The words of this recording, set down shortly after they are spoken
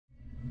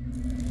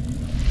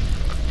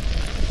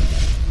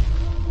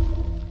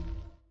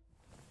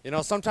You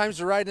know, sometimes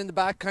you're riding in the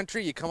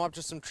backcountry, you come up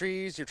to some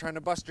trees, you're trying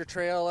to bust your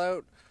trail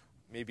out.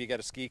 Maybe you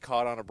got a ski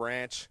caught on a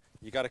branch.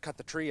 You got to cut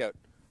the tree out.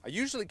 I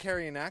usually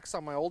carry an axe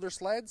on my older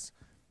sleds,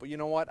 but you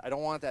know what? I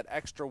don't want that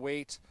extra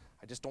weight.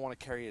 I just don't want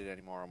to carry it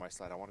anymore on my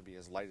sled. I want to be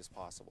as light as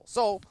possible.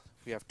 So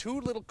we have two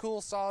little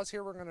cool saws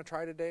here we're going to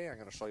try today. I'm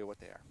going to show you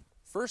what they are.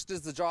 First is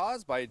the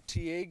Jaws by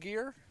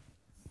TAGear.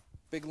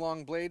 Big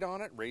long blade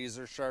on it,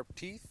 razor sharp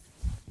teeth.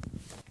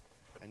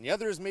 And the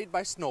other is made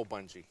by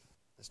Snowbunje.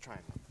 Let's try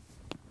them.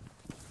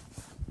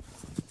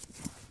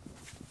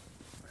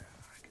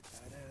 Get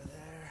that out of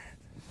there.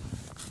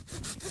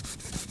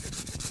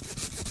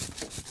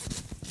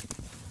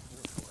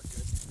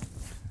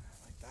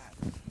 Like that.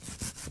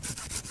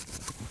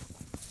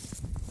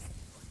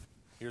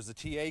 Here's the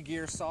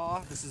TAGear Saw.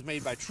 This is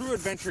made by True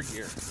Adventure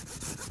Gear.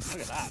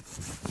 Look at that.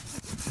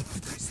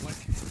 Pretty slick.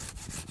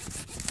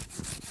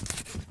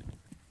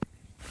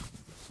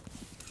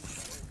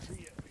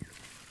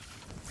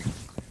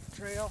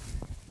 Trail.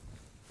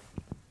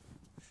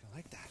 If you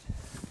like that.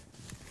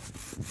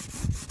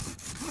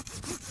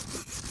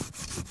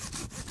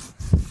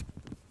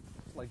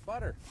 It's like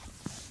butter.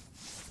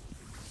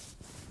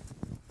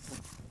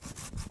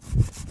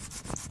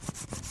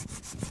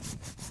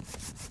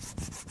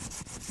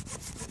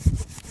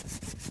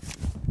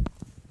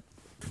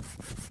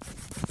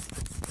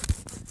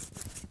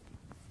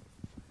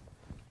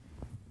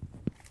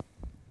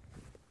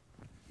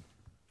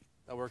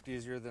 That worked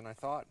easier than I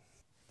thought.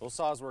 Those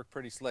saws work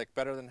pretty slick,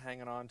 better than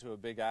hanging on to a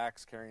big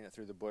axe, carrying it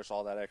through the bush,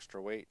 all that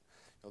extra weight.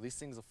 You know, these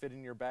things will fit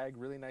in your bag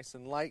really nice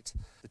and light.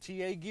 The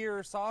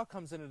TAGear Saw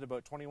comes in at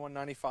about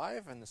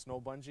 $21.95, and the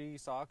Snowbunje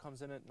Saw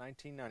comes in at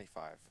 $19.95.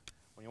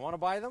 When you want to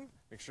buy them,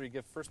 make sure you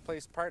give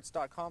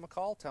firstplaceparts.com a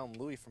call. Tell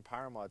them Louie from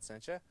Power Mod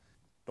sent you.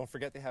 Don't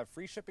forget they have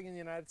free shipping in the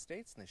United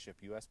States, and they ship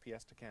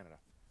USPS to Canada.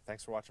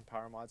 Thanks for watching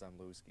Power Mods. I'm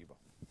Louie Skibo.